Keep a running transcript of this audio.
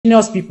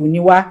indigenous people ni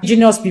wá,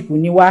 indigenous people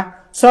ni wá,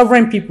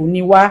 sovereign people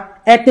ni wá,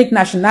 ethnic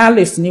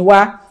nationalists ni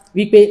wá,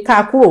 wípé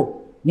ká kúrò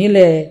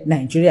nílẹ̀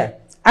Nàìjíríà.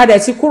 A dẹ̀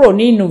ti kúrò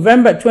ní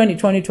November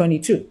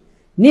 2022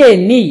 ní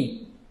èní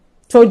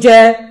tó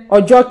jẹ́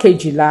ọjọ́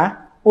 12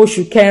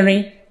 oṣù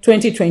kẹrin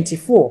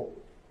 2024,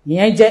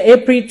 ìyẹn jẹ́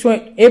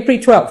April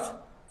 12th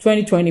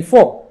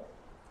 2024.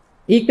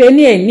 Ìpè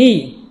ní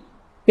èní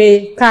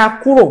pé ká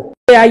kúrò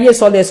pé ayé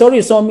sọlẹ̀ sórí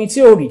ìsọmi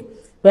tí ò rí,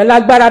 pẹ̀lú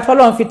agbára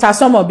tọ́lọ́run fi ta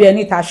sánmọ̀ bí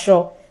ẹni taṣọ,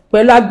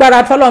 pẹ̀lú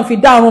agbára tọ́lọ́run fi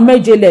dá ọ̀run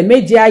méje lẹ̀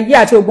méje ayé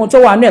àti ogun tó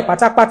wà ní ẹ̀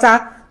pátápátá,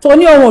 tó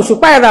ní ohun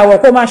òṣùpá ìràwọ̀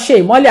kó máa ṣe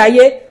ìmọ́lẹ̀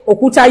ayé,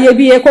 òkúta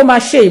iyebíye kó máa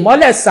ṣe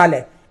ìmọ́lẹ̀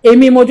ìsàlẹ̀.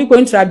 Èmi Modupe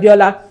Onitiri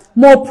Abiola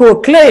mo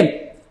proclaim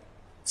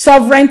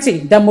sovereignty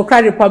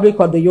Democratic Republic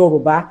of the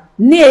Yoruba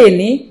ní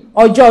èní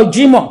ọjọ́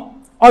Jímọ̀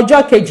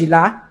ọjọ́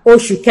 12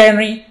 oṣù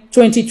kẹrin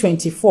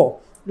 2024.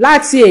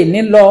 Láti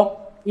èní lọ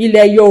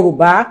ilẹ̀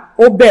Yorùbá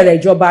ó bẹ̀rẹ̀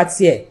ìjọba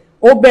tiẹ̀,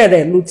 ó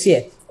bẹ̀rẹ̀ ìlú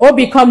tiẹ̀, ó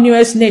become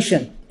newest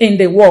nation in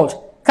the world.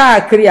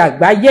 Káàkiri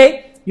àgbáyé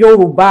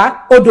Yorùbá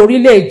ó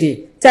dorílẹ̀-èdè,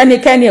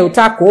 tẹ́nikẹ́ni ò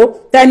takò,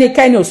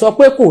 tẹ́nikẹ́ni ò sọ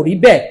pé kò rí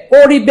bẹ́ẹ̀,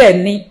 ó rí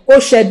bẹ́ẹ̀ ni, ó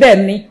ṣe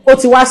bẹ́ẹ̀ ni, ó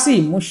ti wá sí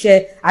ìmúṣẹ.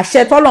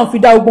 Àṣẹ tọ́lọ́run fi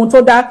dá ogun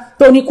tó dá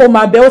tó ní kó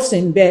máa bẹ ó sì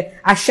ń bẹ.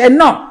 Àṣẹ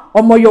náà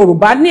ọmọ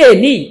Yorùbá ní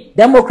èní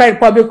Democratic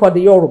Republic of the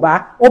Yorùbá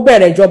ó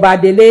bẹ̀rẹ̀ ìjọba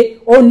adelé,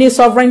 ó ní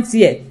sovereignty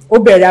ẹ̀, ó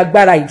bẹ̀rẹ̀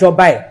agbára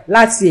ìjọba ẹ̀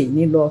láti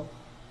èní lọ.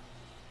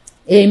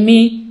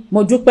 Èmi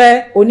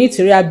Modupe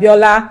Onitiri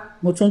Abiola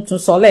mo tún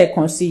sọ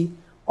lẹ́ẹ̀kan sí,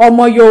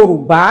 ọmọ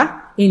Yorùbá,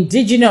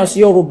 indigenous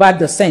Yorùbá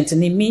descent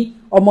ni mí,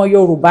 ọmọ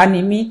Yorùbá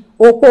ni mí,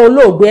 opó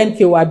olóògbé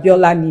NKO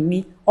Abiola ni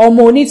mí,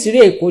 ọmọ Onítìrí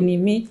Èkó ni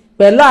mí,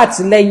 pẹ̀lú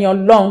àtìlẹ́yìn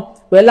Ọlọ́run,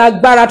 pẹ̀lú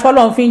agbára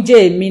tọ́lọ́run fi ń jẹ́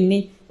èmi ni,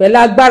 pẹ̀lú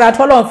agbára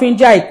tọ́lọ́run fi ń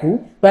jẹ́ àìkú,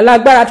 pẹ̀lú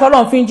agbára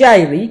tọ́lọ́run fi ń jẹ́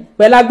àìrí,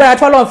 pẹ̀lú agbára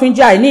tọ́lọ́run fi ń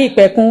jẹ́ àìní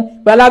ìpẹ̀kun,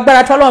 pẹ̀lú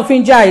agbára tọ́lọ́run fi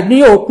ń jẹ́ àìní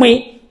òpin,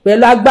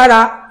 pẹ̀lú agbára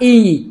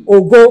ìyìn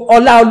ògo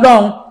ọlá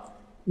Ọlọ́run.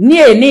 Ní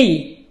èní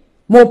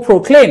mo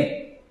proclaim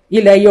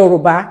ilẹ̀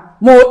Yorùbá,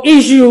 mo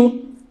issue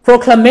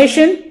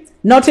proclamation,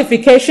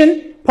 notification,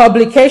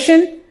 publication,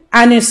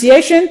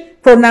 annunciation,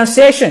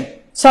 pronunciation,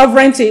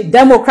 sovereignty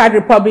Democratic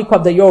Republic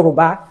of the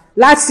Yoruba.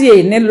 Láti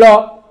èní lọ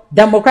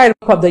Democratic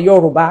Republic of the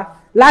Yoruba,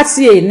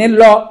 láti èní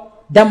lọ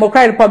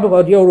Democratic Republic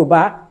of the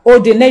Yoruba, ó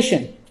di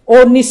nation,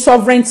 ó ní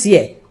sovereignty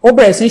ẹ̀, ó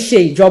bẹ̀rẹ̀ sí ṣe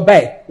ìjọba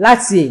ẹ̀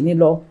láti èní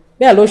lọ.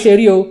 Bẹ́ẹ̀ ló ṣe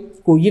rí o,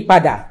 kò yí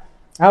padà.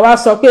 Àwa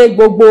sọ pé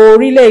gbogbo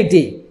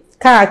orílẹ̀-èdè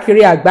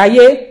káàkiri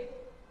àgbáyé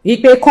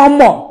wípé kán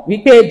mọ̀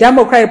wípé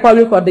Democratic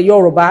Republic of the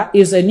Yoruba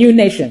is a new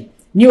nation,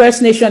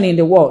 newest nation in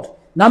the world,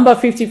 number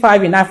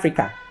 55 in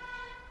Africa.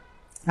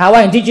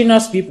 Our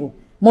indigenous people,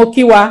 mo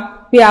kí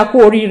wa pé a kú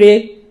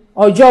oríire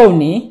ọjọ́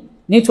òní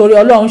nítorí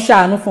Ọlọ́run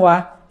ṣàánú fún wa,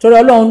 torí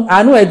Ọlọ́run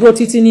àánú ẹ̀ dúró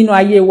títí nínú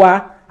ayé wa,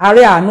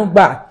 àárẹ̀ àánú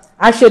gbà.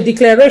 A ṣe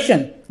declaration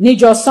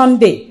níjọ́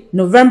Sunday,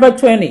 November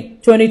 20,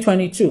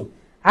 2022.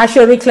 A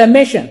ṣe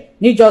reclamation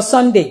níjọ́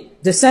Sunday,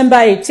 December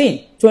 18,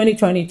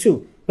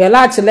 2022. Pẹ̀lú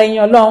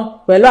àtìlẹ́yìn Ọlọ́run,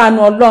 pẹ̀lú àánú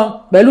Ọlọ́run,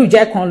 pẹ̀lú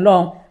ìjẹ́kan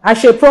Ọlọ́run. A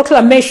ṣe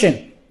proclamation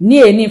ní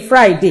èní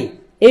Friday,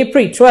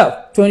 April 12,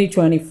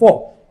 2024.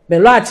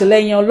 Pẹ̀lú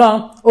àtìlẹ́yìn Ọlọ́run,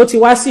 ó ti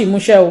wá sí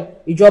ìmúṣẹ o,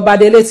 ìjọba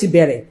délé ti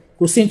bẹ̀rẹ̀,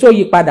 kò sí tó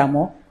yí padà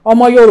mọ́.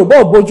 Ọmọ Yorùbá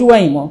ò bójú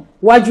wẹ̀yìn mọ́,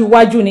 wájú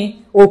wájú ni,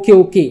 òkè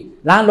òkè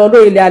là ń lọ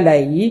lórí ilẹ̀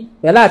alààyè yìí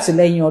pẹ̀lú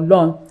àtìlẹ́yìn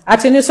Ọlọ́run. A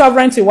ti ní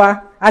sovereignty wa,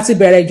 a ti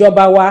bẹ̀rẹ̀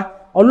ìjọba wa,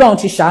 Ọlọ́run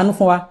ti ṣàánú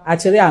fún wa,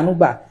 àti rí àánú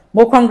gbà.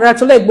 Mo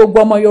congratulate gbogbo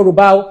ọmọ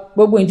Yorùbá o,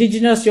 gbogbo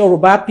indigenous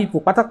Yorùbá people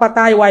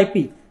pátápátá IYP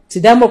ti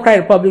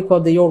Democratic Republic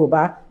of the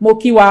Yorùbá. Mo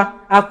kí wa,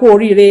 a kú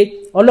oríire,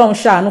 Ọlọ́run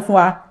ṣàánú fún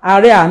wa,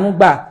 àárẹ àánú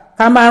gbà.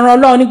 Ká máa ran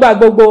Ọlọ́run nígbà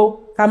gbogbo,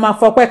 ká máa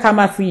fọpẹ́, ká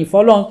máa fìyìn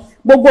fọ́lọ́run.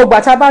 Gbogbo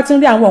ìgbà tá bá ti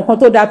rí àwọn nǹkan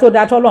tó dáa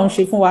tọ́lọ́run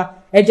ṣe fún wa,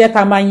 ẹ jẹ́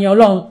ká máa yin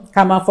Ọlọ́run,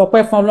 ká máa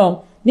fọpẹ́ fún Ọlọ́run.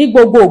 Ní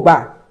gbogbo ìgbà,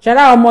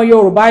 ṣẹlá ọmọ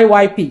Yorùbá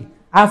IYP,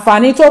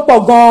 àǹfààní tó pọ̀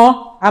gan-an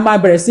a máa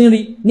bẹ̀rẹ̀ sí rí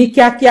ní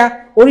kíákíá,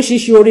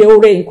 oríṣiríṣi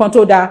oore nǹkan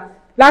tó dáa.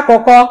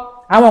 Lákọ̀ọ́kọ́,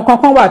 àwọn nǹkan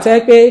kan wà tó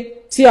jẹ́ pé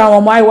tí àwọn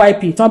ọmọ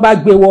IYP tán bá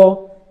gbé wọ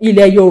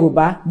ilẹ̀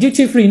Yorùbá,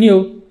 duty free ni o,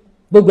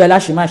 gbogbo ẹ̀ la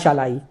ṣe máa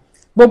ṣàlàyé.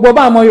 Gbogbo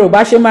bá ọmọ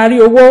Yorùbá ṣe máa rí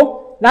owó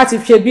láti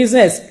fi ṣe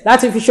business,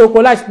 láti fi ṣoko,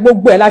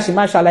 gbogbo ẹ̀ la ṣe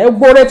máa ṣàlàyé.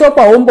 Gbogbo oore tó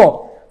pọ̀ ó ń bọ̀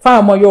fáwọn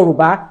ọmọ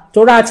Yorùbá,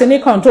 torí a ti ní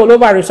control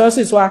over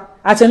resources wa,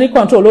 a ti ní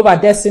control over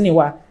destiny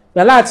wa.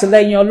 Pẹ̀lú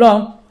àtìlẹ́yìn Ọlọ́run,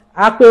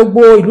 a pé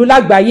gbogbo ìlú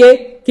lágbàáyé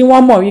kí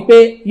wọ́n mọ̀ wípé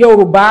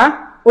Yorùbá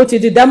ó ti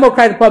di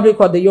Democratic Republic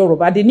of the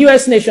Yoruba, the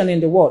newest nation in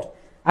the world,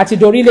 àti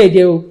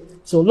dorílẹ̀-èdè o.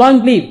 So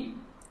long live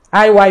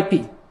IYP,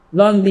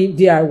 long live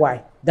DIY,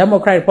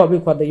 Democratic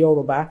Republic of the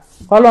Yoruba.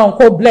 Kọ́lọ́run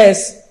kó bless,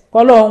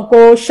 kọ́lọ́run kó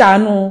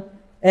ṣàánú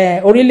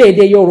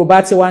orílẹ̀-èdè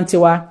Yorùbá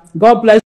tiwantiwa. God bless.